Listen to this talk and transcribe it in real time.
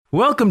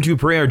Welcome to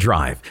Prayer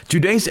Drive.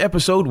 Today's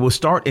episode will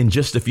start in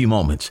just a few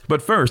moments.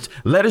 But first,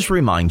 let us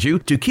remind you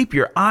to keep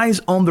your eyes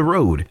on the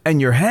road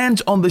and your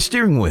hands on the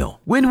steering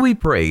wheel. When we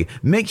pray,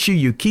 make sure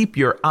you keep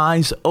your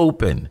eyes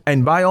open.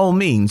 And by all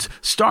means,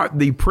 start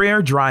the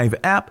Prayer Drive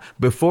app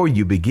before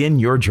you begin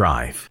your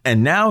drive.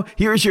 And now,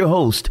 here's your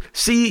host,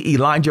 C.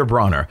 Elijah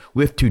Bronner,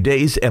 with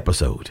today's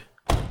episode.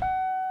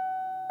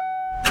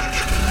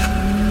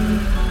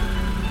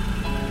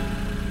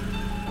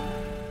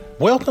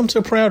 Welcome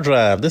to Prayer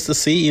Drive. This is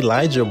C.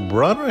 Elijah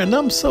Bronner, and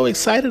I'm so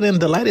excited and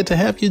delighted to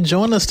have you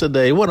join us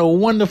today. What a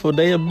wonderful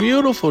day, a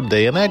beautiful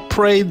day, and I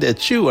pray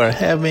that you are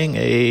having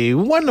a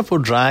wonderful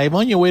drive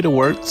on your way to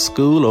work,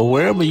 school, or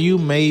wherever you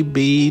may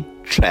be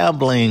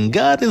traveling.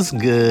 God is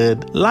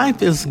good,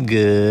 life is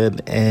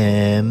good,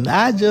 and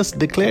I just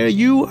declare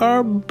you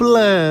are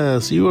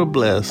blessed. You are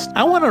blessed.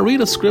 I want to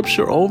read a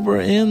scripture over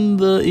in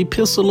the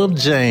Epistle of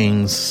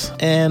James,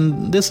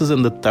 and this is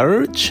in the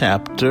 3rd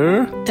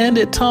chapter, and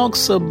it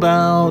talks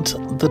about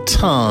the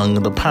tongue,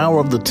 the power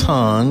of the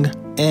tongue.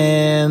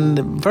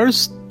 And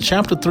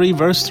chapter 3,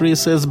 verse 3, it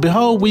says,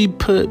 "Behold, we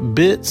put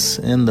bits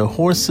in the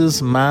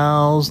horses'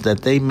 mouths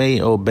that they may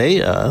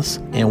obey us,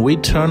 and we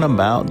turn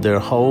about their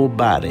whole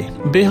body.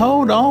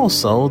 Behold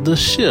also the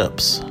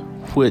ships,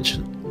 which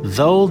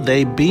though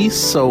they be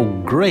so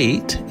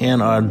great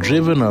and are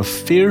driven of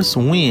fierce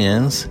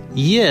winds,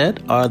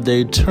 yet are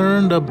they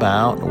turned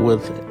about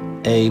with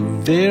a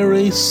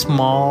very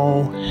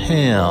small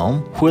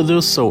helm,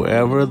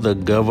 whithersoever the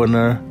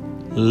governor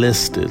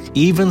listeth.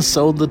 Even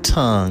so the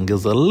tongue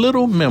is a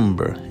little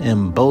member,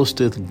 and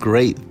boasteth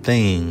great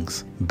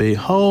things.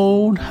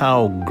 Behold,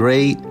 how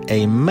great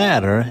a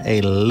matter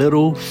a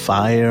little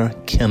fire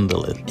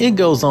kindleth." It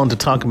goes on to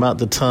talk about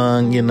the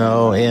tongue,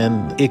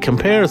 and it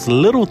compares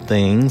little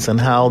things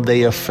and how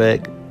they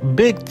affect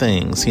big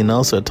things,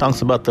 so it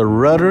talks about the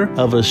rudder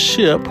of a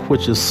ship,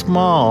 which is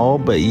small,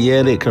 but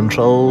yet it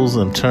controls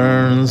and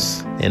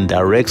turns and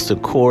directs the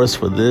course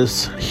for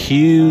this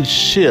huge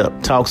ship.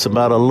 Talks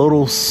about a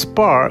little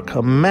spark,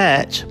 a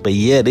match, but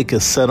yet it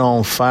could set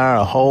on fire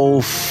a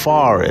whole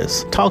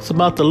forest. Talks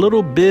about the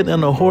little bit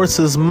in a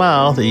horse's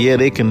mouth, and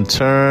yet it can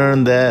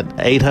turn that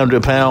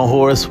 800-pound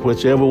horse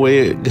whichever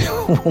way it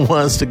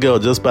wants to go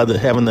just by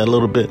having that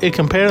little bit. It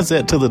compares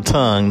that to the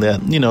tongue, that,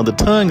 the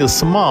tongue is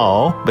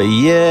small, but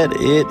yet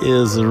it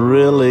is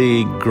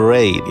really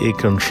great. It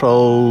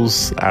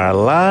controls our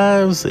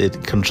lives.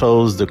 It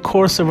controls the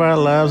course of our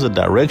lives, the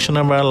direction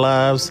of our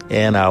lives,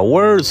 and our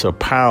words are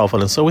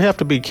powerful. And so we have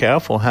to be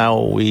careful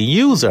how we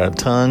use our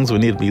tongues. We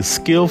need to be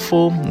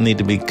skillful. We need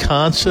to be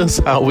conscious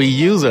how we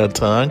use our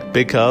tongue,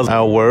 because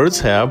our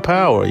words have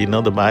power.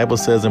 The Bible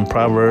says in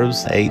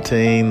Proverbs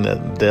 18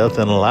 that death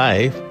and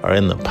life are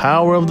in the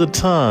power of the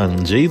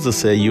tongue. Jesus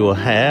said you will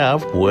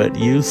have what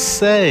you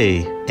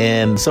say.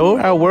 And so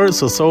our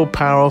words are so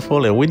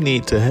powerful, and we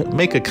need to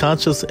make a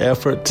conscious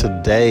effort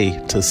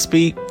today to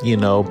speak,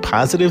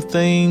 positive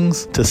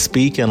things, to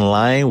speak in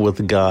line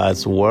with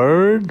God's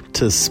word,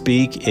 to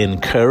speak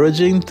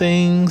encouraging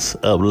things,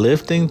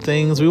 uplifting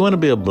things. We want to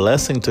be a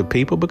blessing to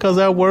people because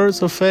our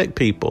words affect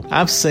people.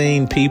 I've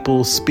seen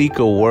people speak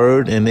a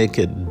word and it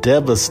could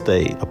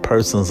devastate a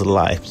person's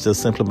life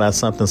just simply by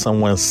something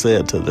someone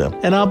said to them.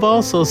 And I've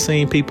also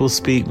seen people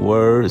speak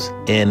words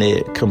and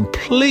it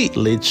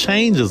completely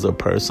changes a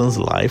person's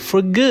life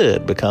for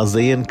good because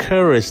they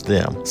encourage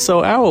them.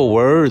 So our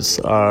words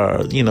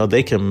are,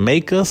 they can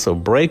make us or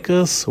break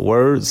us.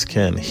 Words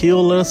can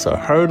heal us or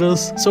hurt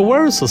us. So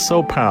words are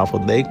so powerful.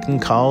 They can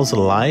cause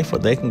life or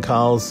they can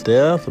cause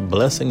death,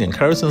 blessing and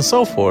curse and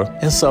so forth.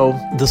 And so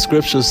the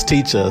scriptures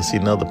teach us,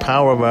 the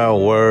power of our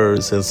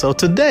words. And so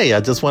today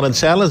I just want to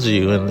challenge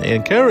you and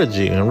encourage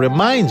you and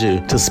remind you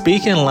to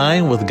speak in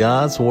line with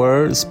God's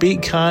word.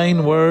 Speak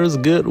kind words,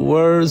 good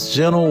words,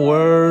 gentle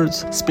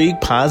words. Speak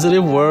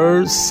positive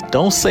words.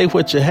 Don't say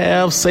what you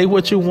have, say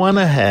what you want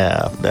to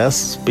have. That's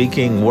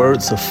speaking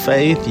words of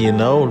faith,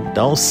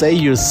 Don't say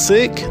you're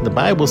sick. The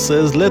Bible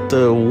says, let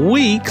the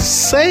weak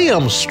say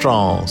I'm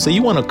strong. So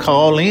you want to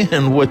call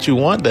in what you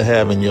want to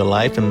have in your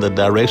life and the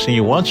direction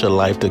you want your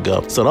life to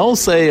go. So don't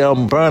say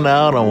I'm burnt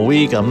out, I'm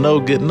weak, I'm no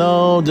good.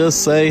 No,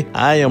 just say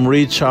I am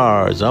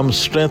recharged. I'm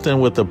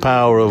strengthened with the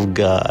power of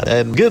God.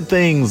 And good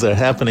things are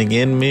happening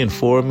in me and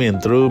for me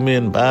and through me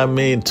and by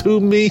me and to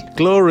me.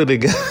 Glory to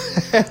God.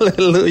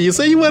 Hallelujah.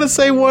 So you want to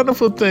say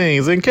wonderful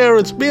things.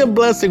 Encourage, be a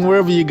blessing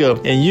wherever you go.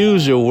 And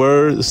use your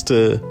words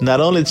to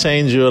not only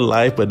change your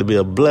life, but to be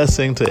a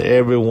blessing to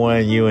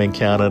everyone you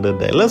encounter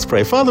today. Let's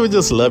pray. Father, we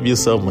just love you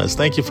so much.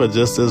 Thank you for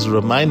just this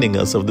reminding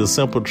us of this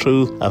simple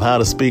truth of how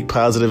to speak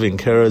positive,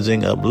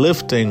 encouraging,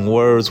 uplifting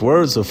words,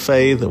 words of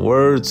faith,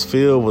 words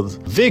filled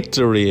with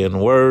victory,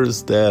 and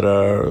words that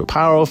are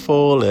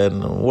powerful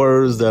and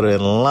words that are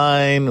in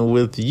line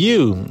with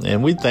you.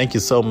 And we thank you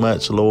so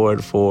much,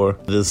 Lord, for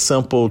this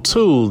simple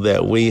tool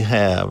that we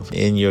have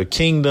in your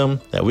kingdom,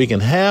 that we can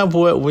have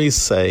what we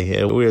say.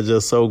 And we are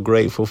just so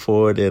grateful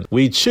for it. And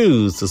we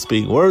choose to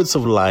speak words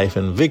of life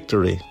and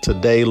victory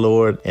today,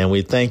 Lord. And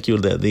we thank you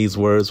that these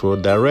words will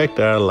direct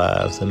our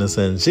lives. And it's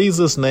in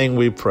Jesus' name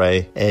we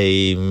pray.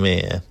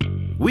 Amen.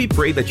 We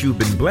pray that you've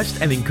been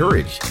blessed and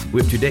encouraged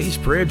with today's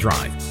prayer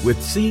drive with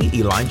C.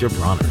 Elijah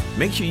Bronner.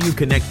 Make sure you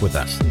connect with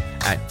us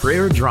at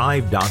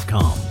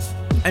prayerdrive.com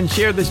and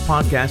share this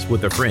podcast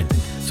with a friend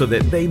so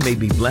that they may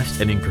be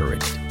blessed and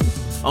encouraged.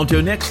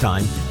 Until next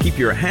time, keep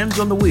your hands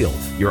on the wheel,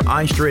 your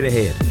eyes straight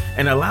ahead,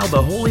 and allow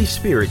the Holy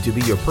Spirit to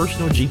be your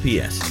personal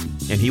GPS,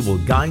 and He will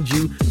guide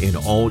you in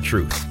all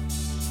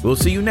truth. We'll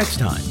see you next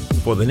time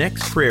for the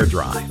next prayer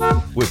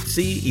drive with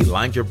C.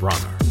 Elijah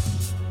Bronner.